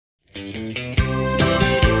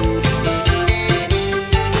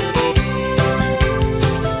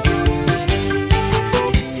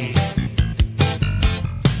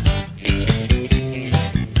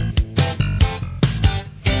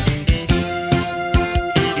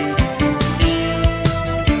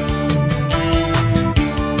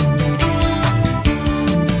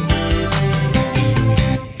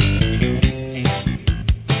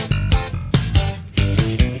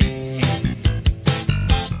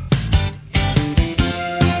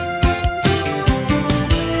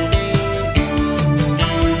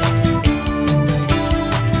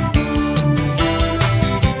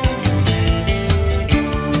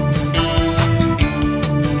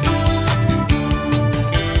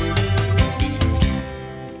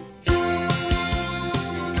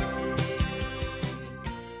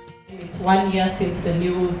It's 1 year since the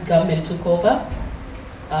new government took over,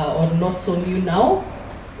 or not so new now.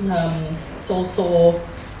 It's also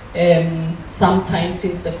some time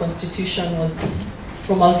since the constitution was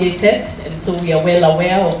promulgated, and so we are well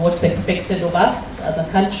aware of what's expected of us as a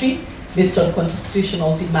country based on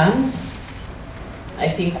constitutional demands. I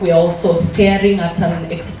think we are also staring at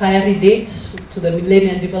an expiry date to the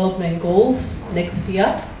Millennium Development Goals next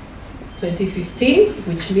year, 2015,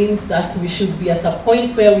 which means that we should be at a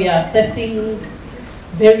point where we are assessing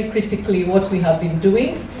very critically what we have been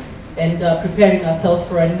doing and preparing ourselves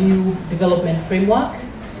for a new development framework.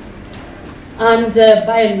 And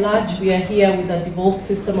by and large, we are here with a devolved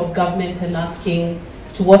system of government and asking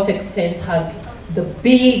to what extent has the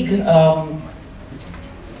big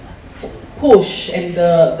push and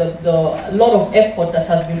the lot of effort that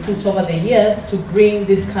has been put over the years to bring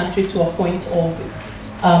this country to a point of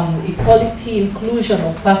equality, inclusion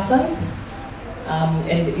of persons,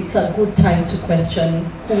 and it's a good time to question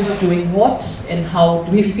who's doing what and how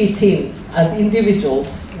do we fit in as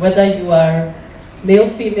individuals, whether you are male,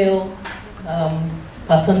 female,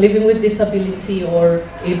 person living with disability or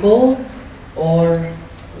able, or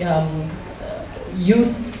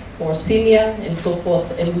youth or senior and so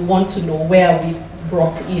forth, and we want to know where we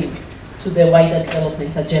brought in to the wider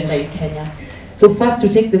development agenda in Kenya. So first to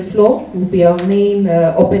take the floor will be our main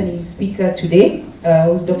opening speaker today,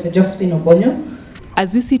 who's Dr. Josephine Obonyo.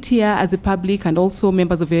 As we sit here as a public and also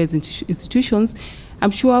members of various institutions, I'm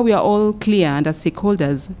sure we are all clear and as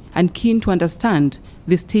stakeholders and keen to understand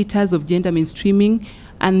the status of gender mainstreaming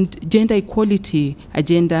and gender equality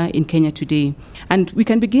agenda in Kenya today. And we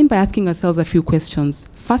can begin by asking ourselves a few questions.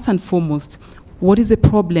 First and foremost, what is the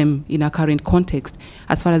problem in our current context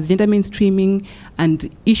as far as gender mainstreaming and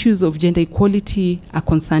issues of gender equality are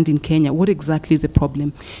concerned in Kenya? What exactly is the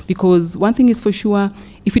problem? Because one thing is for sure,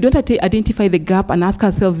 if we don't identify the gap and ask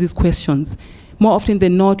ourselves these questions, more often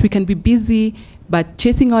than not, we can be busy but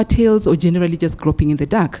chasing our tails or generally just groping in the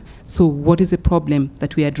dark. So what is the problem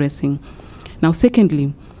that we are addressing? Now,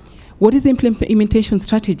 secondly, what is the implementation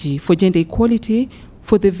strategy for gender equality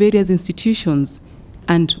for the various institutions?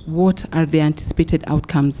 And what are the anticipated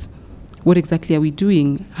outcomes? What exactly are we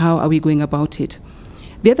doing? How are we going about it?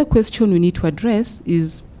 The other question we need to address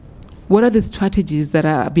is, what are the strategies that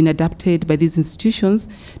are being adapted by these institutions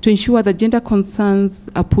to ensure that gender concerns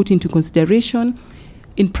are put into consideration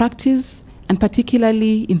in practice and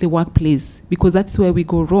particularly in the workplace? Because that's where we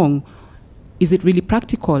go wrong. Is it really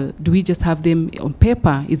practical? Do we just have them on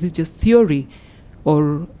paper? Is it just theory?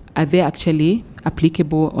 Or are they actually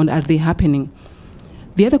applicable, and are they happening?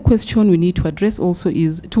 The other question we need to address also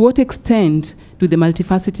is, to what extent do the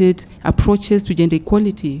multifaceted approaches to gender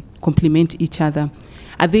equality complement each other?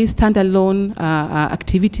 Are they standalone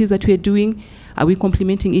activities that we are doing? Are we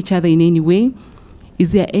complementing each other in any way?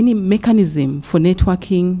 Is there any mechanism for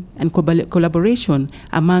networking and collaboration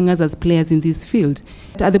among us as players in this field?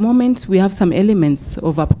 At the moment, we have some elements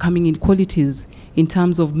of upcoming inequalities in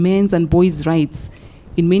terms of men's and boys' rights.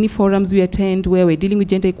 In many forums we attend where we're dealing with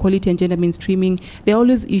gender equality and gender mainstreaming, there are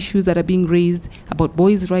always issues that are being raised about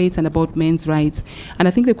boys' rights and about men's rights. And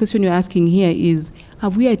I think the question you're asking here is,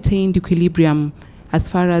 have we attained equilibrium as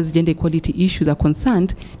far as gender equality issues are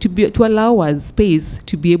concerned to allow us space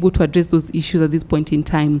to be able to address those issues at this point in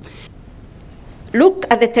time? Look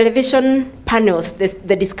at the television panels,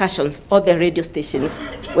 the discussions, or the radio stations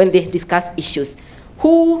when they discuss issues.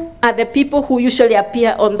 Who are the people who usually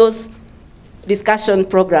appear on those discussion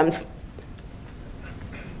programs?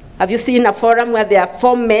 Have you seen a forum where there are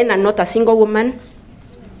 4 men and not a single woman?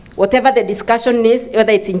 Whatever the discussion is,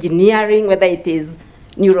 whether it's engineering, whether it is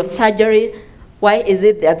neurosurgery, why is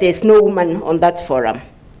it that there's no woman on that forum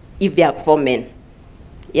if there are 4 men?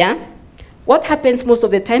 Yeah? What happens most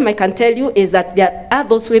of the time, I can tell you, is that there are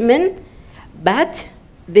those women, but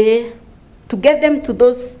to get them to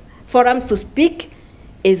those forums to speak,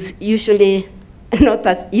 is usually not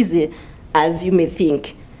as easy as you may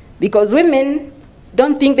think, because women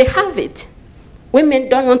don't think they have it. Women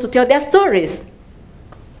don't want to tell their stories.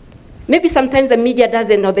 Maybe sometimes the media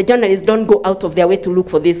doesn't, or the journalists don't go out of their way to look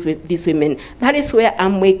for these women. That is where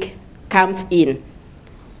Amwek comes in.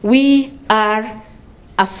 We are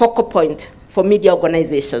a focal point for media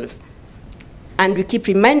organizations. And we keep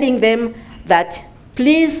reminding them that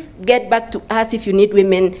please get back to us if you need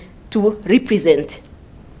women to represent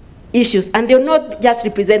issues. And they'll not just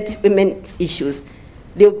represent women's issues.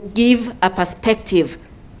 They'll give a perspective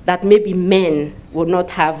that maybe men will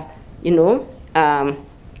not have,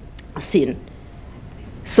 seen.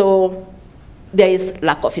 So there is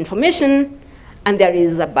lack of information, and there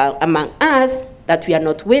is among us that we are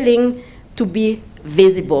not willing to be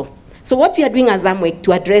visible. So what we are doing as Amwek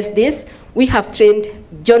to address this, we have trained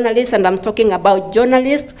journalists, and I'm talking about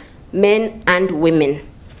journalists, men and women,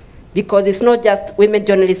 because it's not just women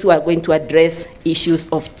journalists who are going to address issues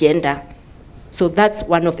of gender. So that's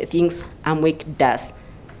one of the things Amwek does.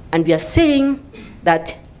 And we are saying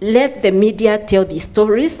that let the media tell these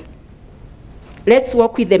stories. Let's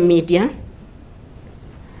work with the media,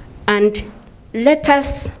 and let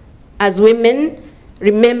us, as women,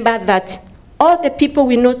 remember that all the people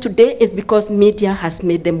we know today is because media has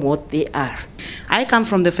made them what they are. I come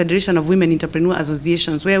from the Federation of Women Entrepreneur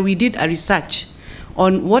Associations, where we did a research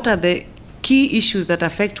on what are the key issues that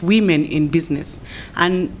affect women in business.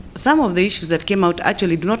 And some of the issues that came out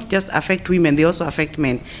actually do not just affect women, they also affect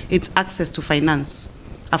men. It's access to finance,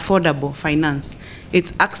 affordable finance.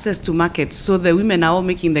 It's access to markets. So the women are all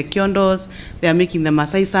making the kiondos, they are making the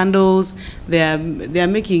Maasai sandals, they are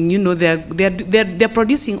making, they're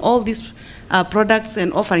producing all these products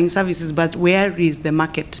and offering services, but where is the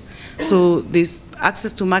market? So this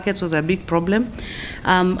access to markets was a big problem.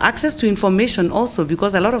 Access to information also,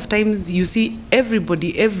 because a lot of times you see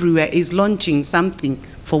everybody everywhere is launching something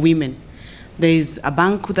for women. There is a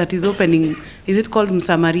bank that is opening, is it called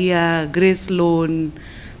Msamaria, Grace Loan,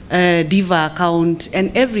 Diva account,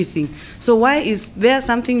 and everything. So why is there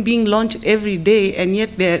something being launched every day and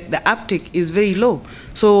yet the uptake is very low?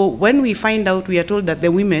 So when we find out, we are told that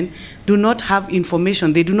the women do not have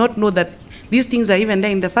information. They do not know that these things are even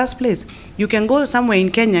there in the first place. You can go somewhere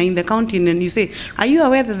in Kenya, in the county, and you say, are you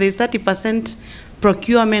aware that there's 30%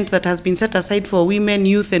 procurement that has been set aside for women,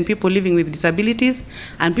 youth, and people living with disabilities?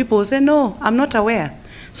 And people will say, no, I'm not aware.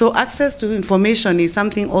 So access to information is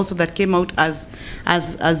something also that came out as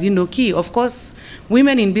key. Of course,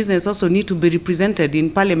 women in business also need to be represented in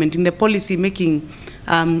parliament, in the policy making,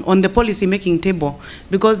 on the policy making table.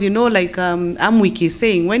 Because like Amwek is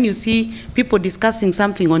saying, when you see people discussing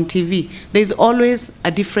something on TV, there's always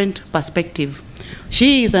a different perspective.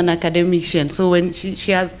 She is an academician, so when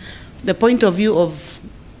she has the point of view of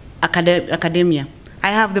academia,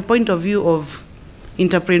 I have the point of view of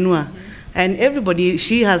entrepreneur. And everybody,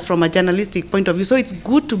 she has from a journalistic point of view. So it's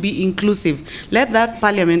good to be inclusive. Let that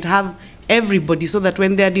parliament have everybody, so that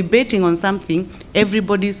when they're debating on something,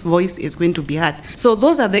 everybody's voice is going to be heard. So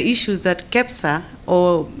those are the issues that KEPSA,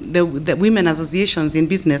 or the women associations in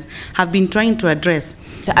business, have been trying to address.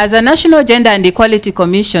 As a National Gender and Equality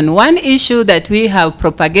Commission, one issue that we have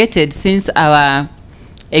propagated since our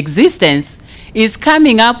existence is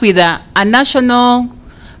coming up with a national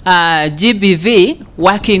GBV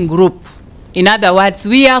working group. In other words,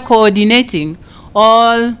 we are coordinating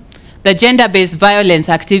all the gender-based violence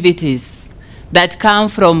activities that come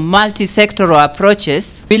from multi-sectoral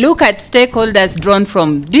approaches. We look at stakeholders drawn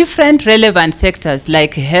from different relevant sectors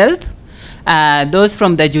like health, those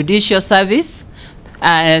from the judicial service,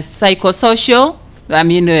 psychosocial,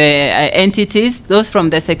 entities, those from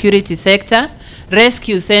the security sector,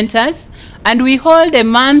 rescue centers, and we hold a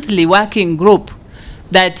monthly working group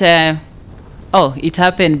that it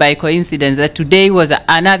happened by coincidence that today was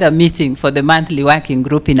another meeting for the monthly working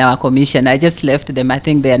group in our commission. I just left them. I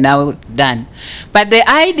think they are now done. But the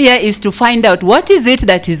idea is to find out what is it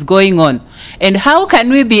that is going on, and how can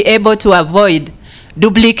we be able to avoid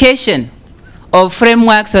duplication of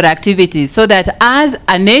frameworks or activities, so that as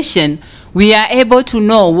a nation, we are able to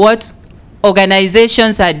know what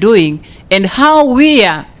organizations are doing and how we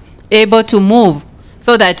are able to move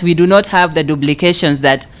so that we do not have the duplications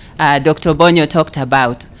that Dr. Bonyo talked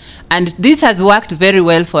about. And this has worked very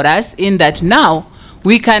well for us, in that now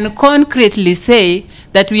we can concretely say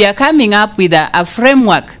that we are coming up with a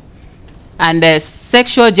framework, and a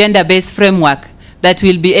sexual gender-based framework that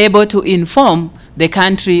will be able to inform the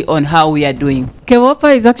country on how we are doing.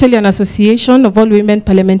 KEWOPA is actually an association of all women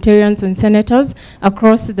parliamentarians and senators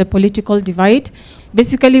across the political divide.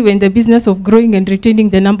 Basically, we're in the business of growing and retaining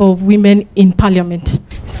the number of women in parliament.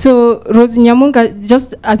 So Rose Nyamunga,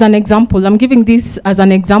 just as an example, I'm giving this as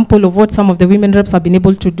an example of what some of the women reps have been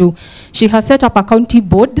able to do. She has set up a county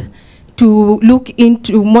board to look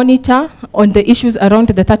into, monitor on the issues around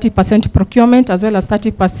the 30% procurement, as well as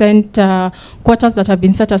 30% quotas that have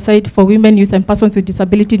been set aside for women, youth, and persons with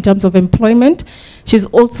disability in terms of employment. She's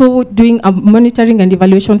also doing a monitoring and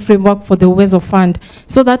evaluation framework for the Uwezo Fund.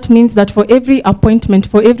 So that means that for every appointment,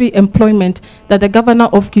 for every employment that the governor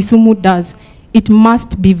of Kisumu does, it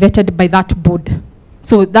must be vetted by that board.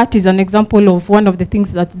 So that is an example of one of the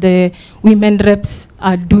things that the women reps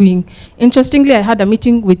are doing. Interestingly, I had a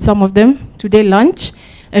meeting with some of them today lunch,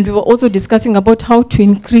 and we were also discussing about how to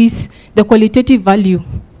increase the qualitative value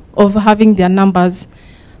of having their numbers.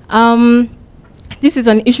 This is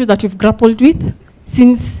an issue that we've grappled with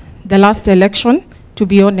since the last election, to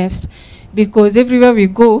be honest, because everywhere we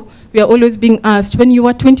go, we are always being asked, when you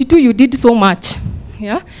were 22, you did so much.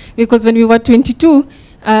 Yeah? Because when we were 22,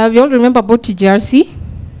 we all remember about TJRC.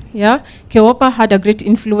 Yeah, KEWOPA had a great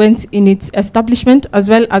influence in its establishment, as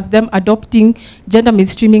well as them adopting gender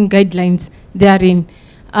mainstreaming guidelines therein.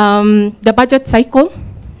 The budget cycle,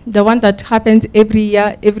 the one that happens every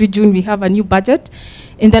year, every June we have a new budget.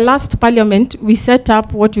 In the last parliament, we set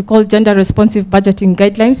up what we call gender responsive budgeting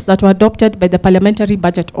guidelines that were adopted by the Parliamentary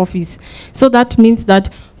Budget Office. So that means that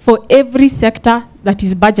for every sector that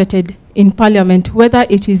is budgeted in parliament, whether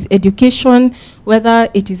it is education, whether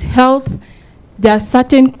it is health, there are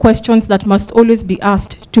certain questions that must always be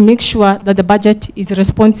asked to make sure that the budget is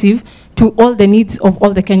responsive to all the needs of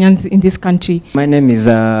all the Kenyans in this country. My name is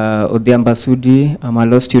Odhiambo Sudi. I'm a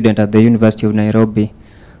law student at the University of Nairobi.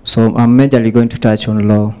 So I'm majorly going to touch on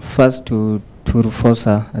law. First to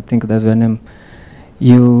Rufosa, I think that's your name.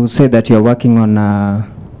 You said that you're working on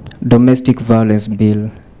a domestic violence bill.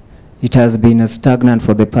 It has been stagnant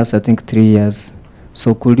for the past, I think, 3 years.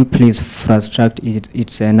 So could you please fast-track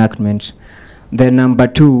its enactment? Then number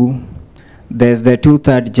 2, there's the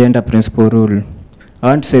 2/3 gender principle rule. I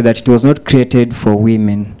want to say that it was not created for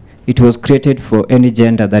women. It was created for any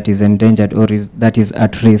gender that is endangered or that is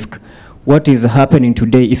at risk. What is happening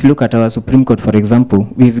today, if you look at our Supreme Court, for example,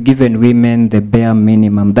 we've given women the bare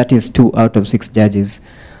minimum. That is 2 out of 6 judges.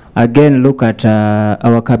 Again, look at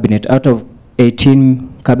our cabinet. Out of 18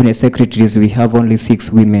 cabinet secretaries, we have only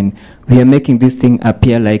 6 women. We are making this thing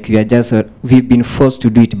appear like we are just, we've been forced to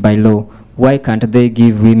do it by law. Why can't they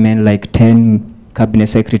give women like 10 cabinet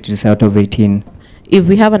secretaries out of 18? If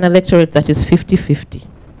we have an electorate that is 50-50,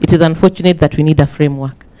 it is unfortunate that we need a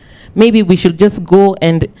framework. Maybe we should just go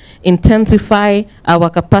and intensify our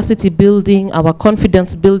capacity building, our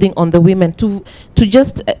confidence building on the women to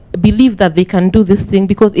just believe that they can do this thing,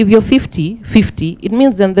 because if you're 50-50, it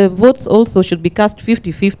means then the votes also should be cast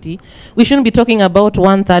 50-50. We shouldn't be talking about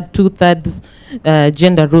 1/3, 2/3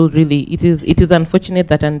 gender rule, really. It is unfortunate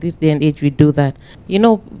that in this day and age we do that. You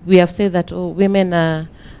know, we have said that, oh, women are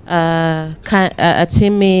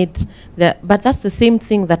timid, but that's the same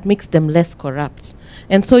thing that makes them less corrupt.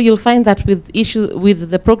 And so you'll find that with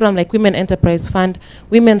the program like Women Enterprise Fund,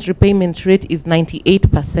 women's repayment rate is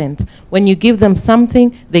 98%. When you give them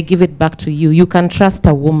something, they give it back to you. You can trust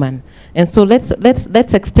a woman. And so let's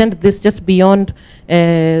extend this just beyond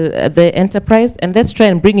the enterprise, and let's try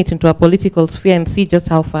and bring it into a political sphere and see just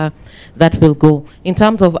how far that will go. In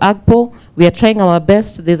terms of AGPO, we are trying our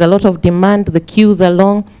best. There's a lot of demand. The queues are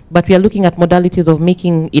long, but we are looking at modalities of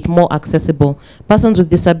making it more accessible. Persons with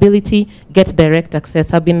disability get direct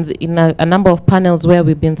access. I've been in a number of panels where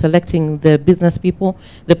we've been selecting the business people.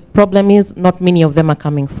 The problem is not many of them are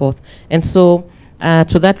coming forth. And so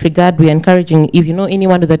to that regard, we are encouraging, if you know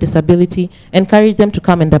anyone with a disability, encourage them to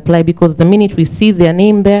come and apply, because the minute we see their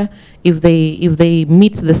name there, if they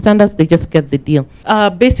meet the standards, they just get the deal.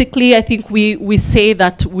 Basically, I think we say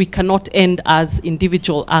that we cannot end as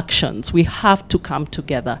individual actions. We have to come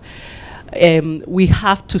together. We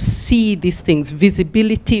have to see these things,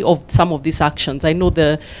 visibility of some of these actions. I know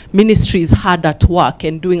the ministry is hard at work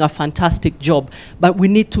and doing a fantastic job, but we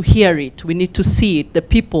need to hear it, we need to see it. The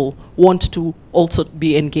people want to also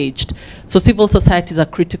be engaged. So civil society is a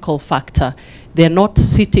critical factor. They're not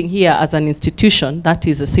sitting here as an institution, that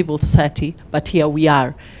is a civil society, but here we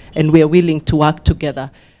are, and we are willing to work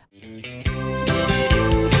together.